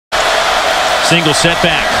Single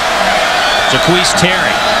setback. Jaquez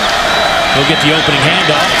Terry. He'll get the opening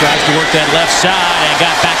handoff. Tries to work that left side and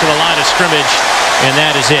got back to the line of scrimmage. And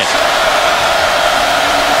that is it.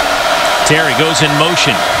 Terry goes in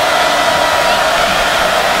motion.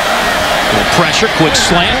 Little pressure. Quick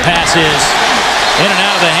slant. Passes in and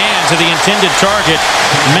out of the hands of the intended target,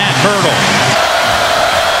 Matt Hurdle.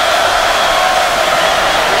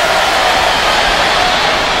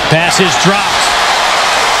 Passes dropped.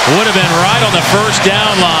 Would have been right on the first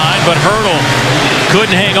down line, but Hurdle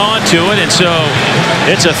couldn't hang on to it, and so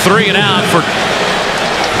it's a 3 and out for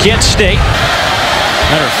Kent State.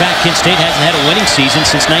 Matter of fact, Kent State hasn't had a winning season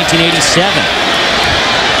since 1987.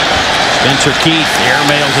 Spencer Keith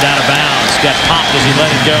airmails it out of bounds. Got popped as he let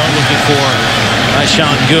it go, looking for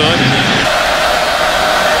Tyshawn Good.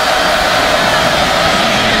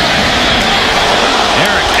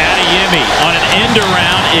 Eric Adeyemi on an end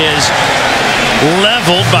around is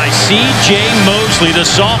leveled by C.J. Mosley, the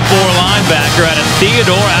sophomore linebacker out of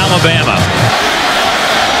Theodore, Alabama.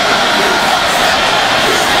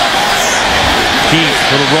 Keith,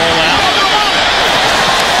 little rollout.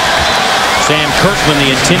 Sam Kirkland, the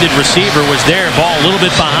intended receiver, was there. Ball a little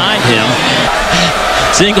bit behind him.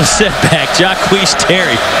 Single setback, Jaquez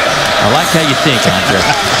Terry. I like how you think, Andre.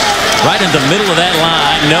 Right in the middle of that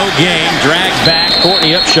line, no gain, dragged back.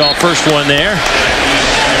 Courtney Upshaw, first one there.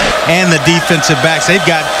 And the defensive backs, they've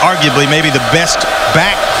got arguably maybe the best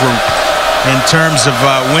back group in terms of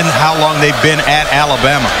how long they've been at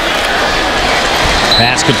Alabama.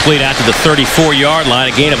 Pass complete out to the 34-yard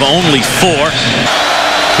line, a gain of only 4.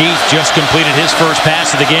 Keith just completed his first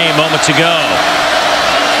pass of the game moments ago.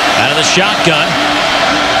 Out of the shotgun.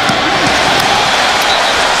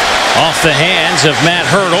 Off the hands of Matt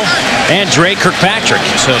Hurdle and Dre Kirkpatrick.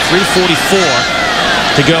 So 3:44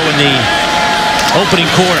 to go in the opening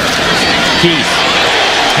quarter. Keith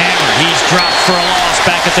hammered. He's dropped for a loss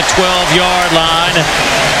back at the 12-yard line.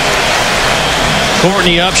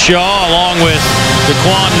 Courtney Upshaw along with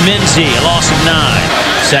Daquan Minzy, a loss of 9.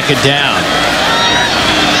 Second down.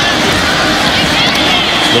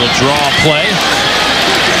 Little draw play.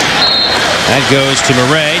 That goes to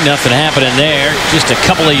Murray. Nothing happening there. Just a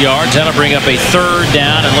couple of yards. That'll bring up a third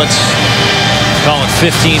down, and let's call it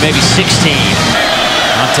 15, maybe 16.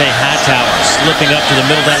 Dante Hightower slipping up to the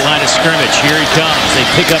middle of that line of scrimmage. Here he comes. They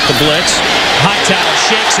pick up the blitz. Hightower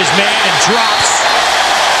shakes his man and drops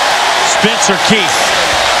Spencer Keith.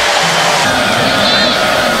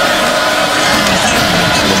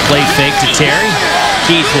 The play fake to Terry.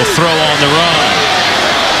 Keith will throw on the run.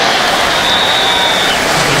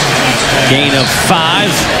 Gain of 5.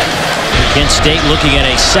 Kent State looking at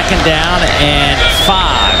a second down and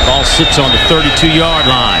 5. Ball sits on the 32-yard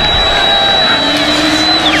line.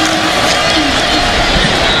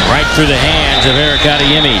 Right through the hands of Eric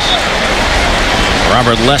Adeyemi.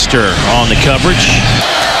 Robert Lester on the coverage.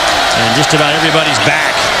 And just about everybody's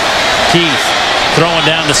back. Keith throwing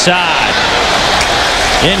down the side.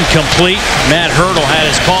 Incomplete. Matt Hurdle had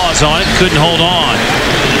his paws on it. Couldn't hold on.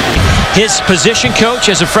 His position coach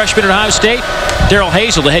as a freshman at Ohio State, Darrell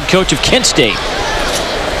Hazel, the head coach of Kent State.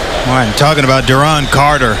 Well, I'm talking about Duron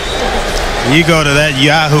Carter. You go to that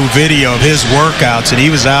Yahoo video of his workouts, and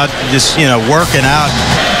he was out just, working out.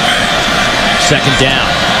 Second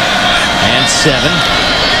down and 7.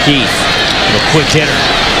 Keith, a quick hitter.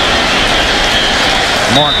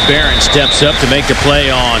 Mark Barron steps up to make the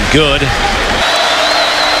play on Good.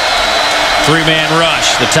 3-man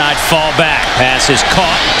rush. The Tide fall back. Pass is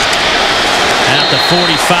caught. Out the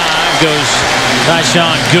 45 goes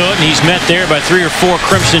Tyshawn Good, and he's met there by 3 or 4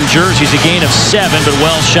 crimson jerseys. A gain of 7, but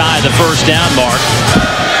well shy of the first down mark.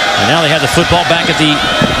 And now they have the football back at the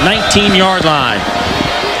 19-yard line.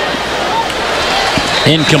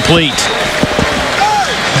 Incomplete.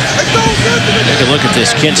 Take a look at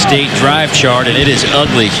this Kent State drive chart, and it is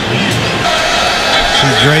ugly.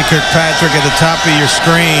 See Dre Kirkpatrick at the top of your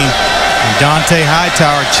screen. And Dante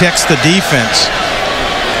Hightower checks the defense.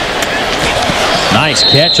 Nice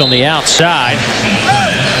catch on the outside.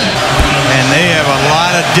 And they have a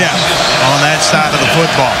lot of depth on that side of the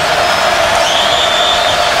football.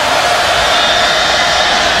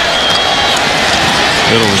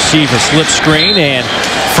 Little receiver slip screen, and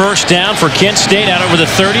first down for Kent State out over the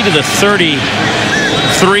 30 to the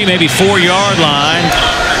 33, maybe 4-yard line.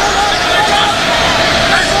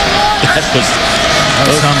 That was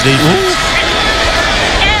some defense.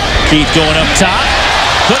 Keith going up top.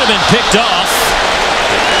 Could have been picked off.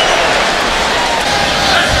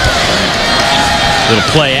 Little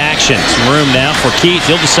play action. Some room now for Keith.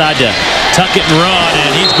 He'll decide to tuck it and run,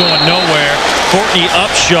 and he's going nowhere. Courtney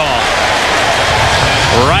Upshaw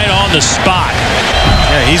right on the spot.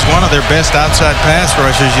 Yeah, he's one of their best outside pass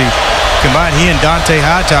rushers. You combine he and Dante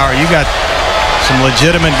Hightower, you got some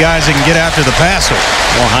legitimate guys that can get after the passer.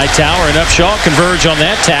 Well, Hightower and Upshaw converge on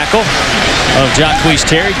that tackle of Jacquez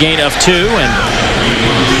Terry, gain of 2, and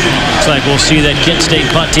looks like we'll see that Kent State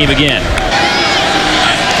punt team again.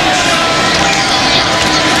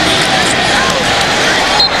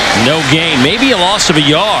 No gain, maybe a loss of a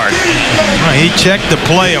yard. Well, he checked the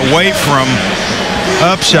play away from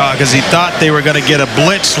Upshaw because he thought they were going to get a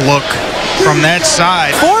blitz look from that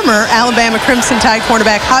side. Former Alabama Crimson Tide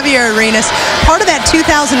cornerback Javier Arenas, part of that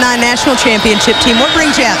 2009 national championship team. What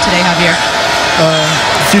brings you out today, Javier?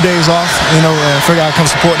 A few days off, figure I'd come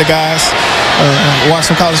support the guys, watch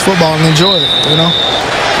some college football and enjoy it,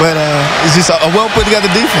 But it's just a well put together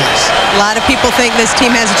defense. A lot of people think this team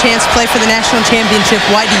has a chance to play for the national championship.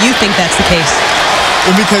 Why do you think that's the case?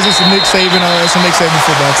 Because it's a Nick Saban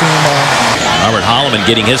football team. Robert Holloman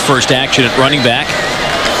getting his first action at running back.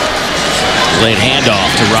 Late handoff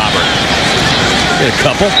to Robert. Get a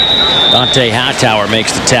couple. Dante Hightower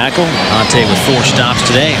makes the tackle. Dante with 4 stops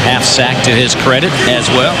today. Half sack to his credit as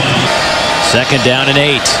well. 2nd down and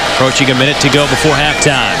 8. Approaching a minute to go before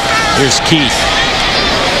halftime. Here's Keith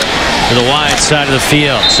to the wide side of the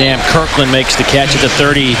field. Sam Kirkland makes the catch at the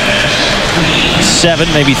 37,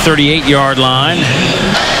 maybe 38-yard line.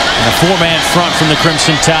 And a 4-man front from the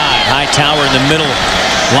Crimson Tide. Hightower in the middle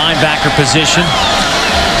linebacker position.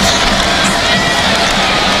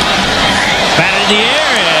 Batted in the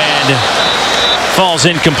air and falls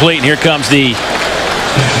incomplete. And here comes the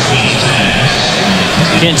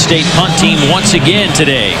Kent State punt team once again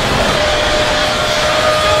today.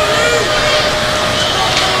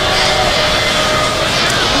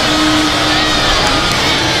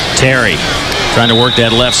 Terry trying to work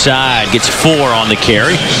that left side. Gets 4 on the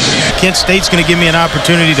carry. Kent State's going to give me an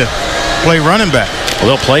opportunity to play running back.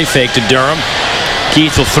 Well, they'll play fake to Durham.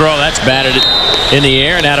 Keith will throw. That's batted in the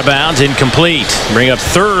air and out of bounds. Incomplete. Bring up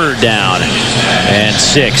 3rd down and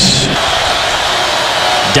 6.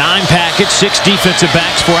 Dime package. 6 defensive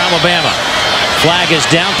backs for Alabama. Flag is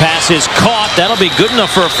down. Pass is caught. That'll be good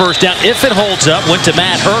enough for a 1st down if it holds up. Went to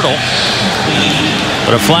Matt Hurdle.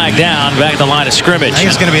 But a flag down back at the line of scrimmage. I think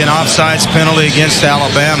it's going to be an offsides penalty against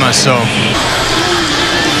Alabama. So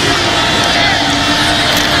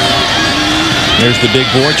there's the big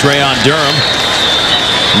board, Trayon Durham.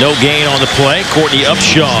 No gain on the play. Courtney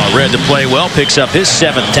Upshaw read the play well. Picks up his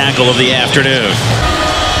 7th tackle of the afternoon.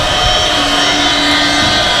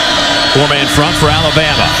 4-man front for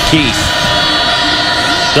Alabama. Keith.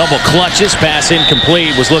 Double clutches. Pass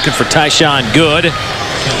incomplete. Was looking for Tyshawn Good.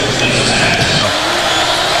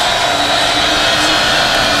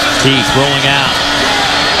 Keith rolling out.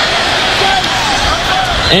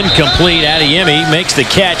 Incomplete. Adeyemi makes the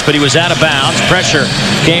catch, but he was out of bounds. Pressure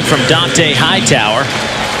came from Dante Hightower.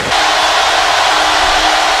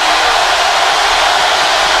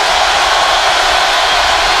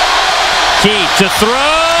 Keith to throw.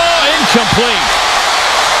 Incomplete.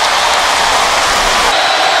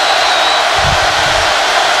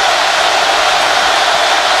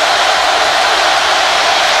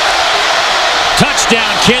 Touchdown,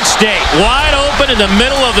 Kent State. Wide open in the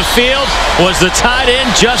middle of the field was the tight end,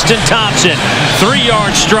 Justin Thompson.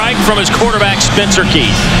 3-yard strike from his quarterback, Spencer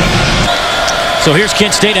Keith. So here's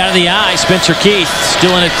Kent State out of the eye. Spencer Keith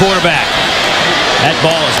still in at quarterback. That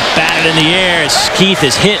ball is batted in the air as Keith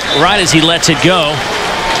is hit right as he lets it go.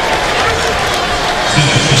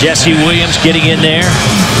 Jesse Williams getting in there.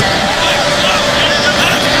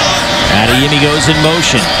 Adeyemi goes in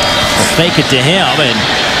motion. We'll fake it to him, and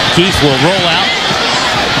Keith will roll out.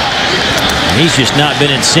 He's just not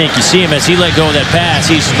been in sync. You see him as he let go of that pass.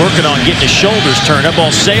 He's working on getting his shoulders turned up,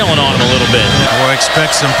 ball sailing on him a little bit. We'll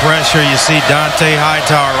expect some pressure. You see Dante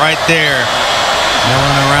Hightower right there.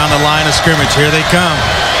 Going around the line of scrimmage. Here they come.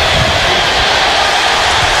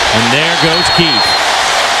 And there goes Keith.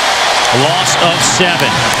 A loss of 7.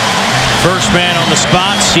 First man on the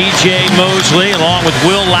spot, C.J. Mosley, along with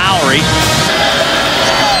Will Lowry.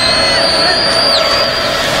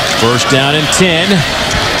 1st down and 10.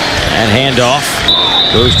 And handoff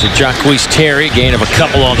goes to Jacquez Terry. Gain of a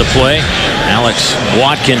couple on the play. Alex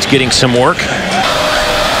Watkins getting some work.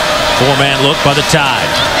 4-man look by the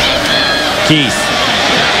Tide. Keith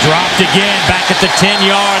dropped again back at the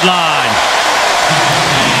 10-yard line.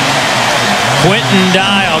 Quentin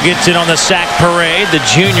Dial gets it on the sack parade. The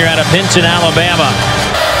junior out of Pinson, Alabama.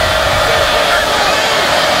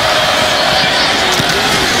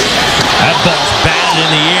 That ball's batted in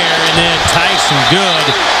the air, and then Tyson Good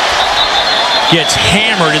gets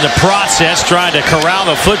hammered in the process, trying to corral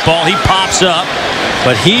the football. He pops up,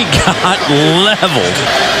 but he got leveled.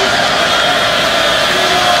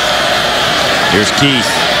 Here's Keith.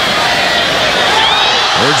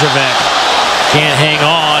 Bergevec can't hang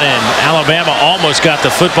on, and Alabama almost got the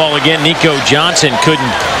football again. Nico Johnson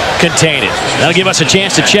couldn't contain it. That'll give us a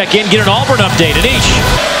chance to check in, get an Auburn update at each.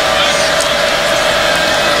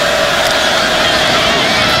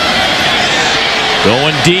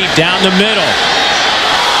 Going deep down the middle.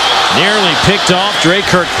 Nearly picked off Dre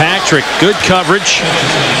Kirkpatrick. Good coverage.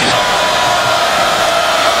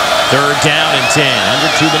 Third down and 10. Under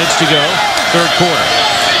 2 minutes to go. Third quarter.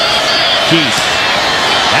 Keith.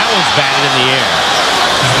 That one's batted in the air.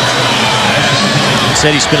 He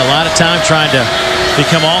said he spent a lot of time trying to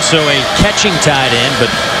become also a catching tight end, but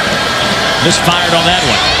misfired on that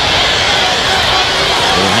one.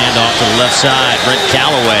 Little handoff to the left side. Brent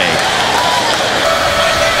Callaway.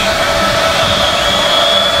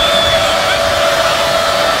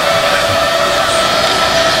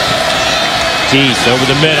 Keith over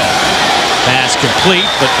the middle. Pass complete,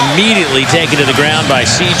 but immediately taken to the ground by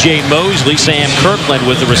C.J. Mosley. Sam Kirkland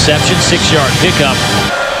with the reception. 6-yard pickup.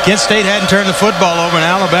 Kent State hadn't turned the football over, and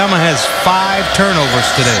Alabama has 5 turnovers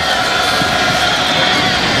today.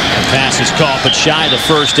 The pass is caught, but shy of the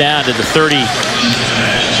first down to the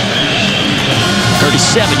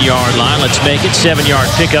 37-yard line. Let's make it 7-yard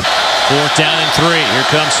pickup. 4th down and 3. Here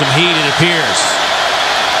comes some heat, it appears.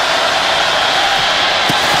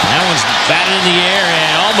 That one's batted in the air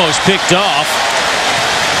and almost picked off.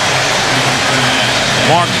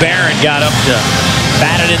 Mark Barron got up to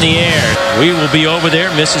bat it in the air. We will be over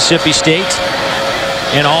there, Mississippi State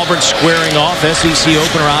and Auburn squaring off. SEC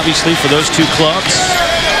opener, obviously, for those two clubs.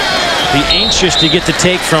 Be anxious to get the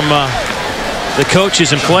take from the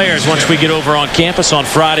coaches and players once we get over on campus on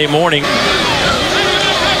Friday morning.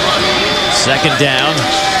 2nd down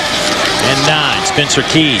and 9. Spencer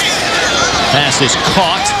Keith. Pass is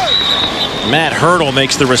caught. Matt Hurdle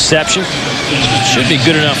makes the reception. Should be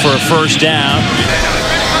good enough for a first down.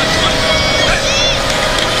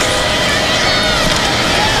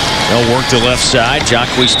 They'll work to the left side.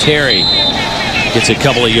 Jacquez Terry gets a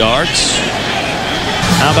couple of yards.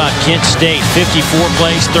 How about Kent State? 54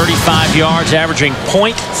 plays, 35 yards, averaging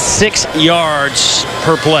 0.6 yards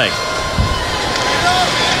per play.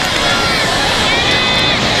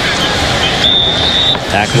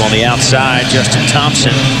 Tackle on the outside, Justin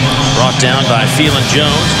Thompson brought down by Phelan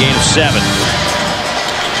Jones, gain of 7.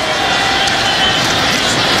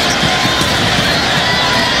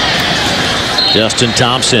 Justin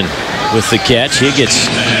Thompson with the catch. He gets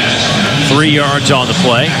 3 yards on the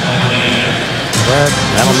play.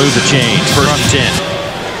 That'll move the chains. 1st and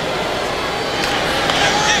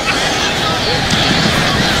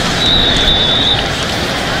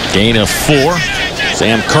 10. Gain of 4.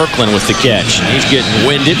 Sam Kirkland with the catch. He's getting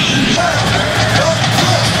winded.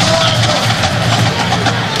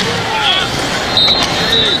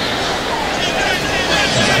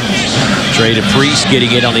 Trey DePriest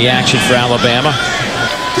getting it on the action for Alabama.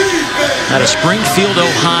 Out of Springfield,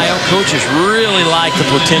 Ohio, coaches really like the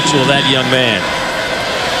potential of that young man.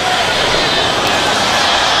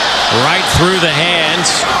 Right through the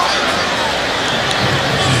hands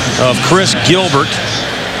of Chris Gilbert.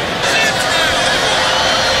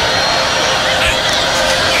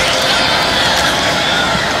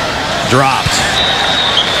 Dropped.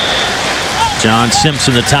 John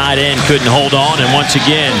Simpson, the tight end, couldn't hold on, and once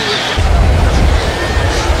again,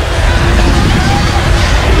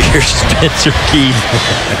 here's Spencer Keith.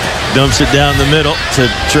 Dumps it down the middle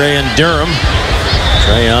to Trayan Durham.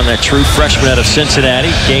 Trayan, that true freshman out of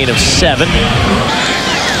Cincinnati, gain of 7.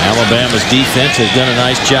 Alabama's defense has done a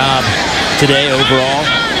nice job today overall.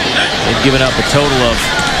 They've given up a total of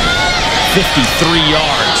 53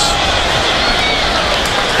 yards.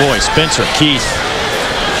 Boy, Spencer Keith.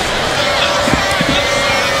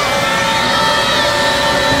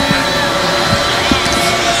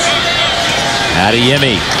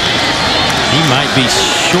 Adeyemi. He might be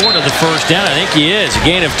short of the first down. I think he is. A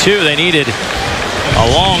gain of 2. They needed a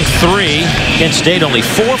long 3. Kent State only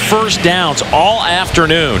 4 first downs all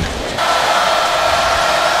afternoon.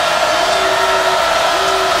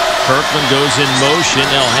 Kirkland goes in motion.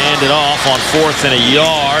 They'll hand it off on 4th and a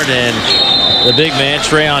yard, and the big man,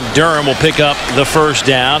 Trayan Durham, will pick up the first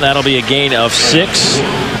down. That'll be a gain of 6.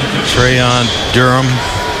 Trayan Durham.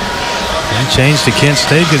 He changed to Kent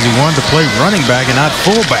State because he wanted to play running back and not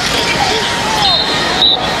fullback.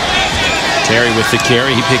 Terry with the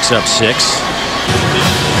carry. He picks up 6.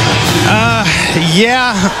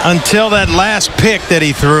 Yeah, until that last pick that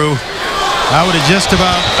he threw. I would have just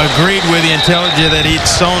about agreed with you and told you that he'd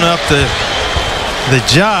sewn up the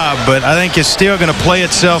job, but I think it's still going to play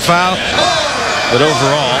itself out. But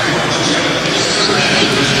overall,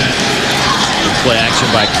 play action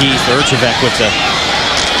by Keith Urchevek with the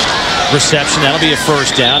reception. That'll be a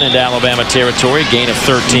first down into Alabama territory, gain of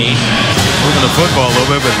 13. Moving the football a little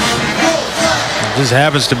bit, but this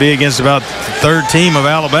happens to be against about the third team of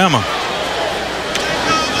Alabama.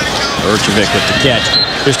 Urchevek with the catch.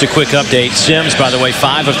 Just a quick update. Sims, by the way,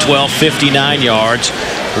 5 of 12, 59 yards.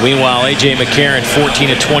 Meanwhile, A.J. McCarron, 14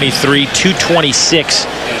 of 23, 226.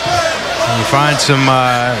 You find some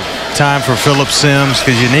time for Phillip Sims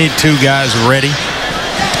because you need two guys ready.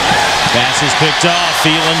 Pass is picked off.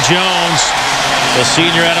 Phelan Jones, the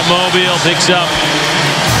senior out of Mobile, picks up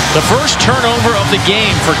the first turnover of the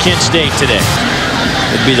game for Kent State today.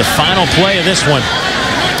 It'd be the final play of this one.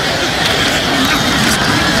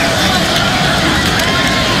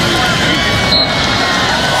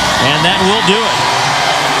 And that will do it.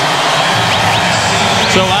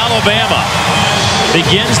 So Alabama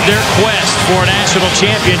begins their quest for a national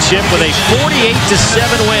championship with a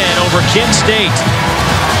 48-7 win over Kent State.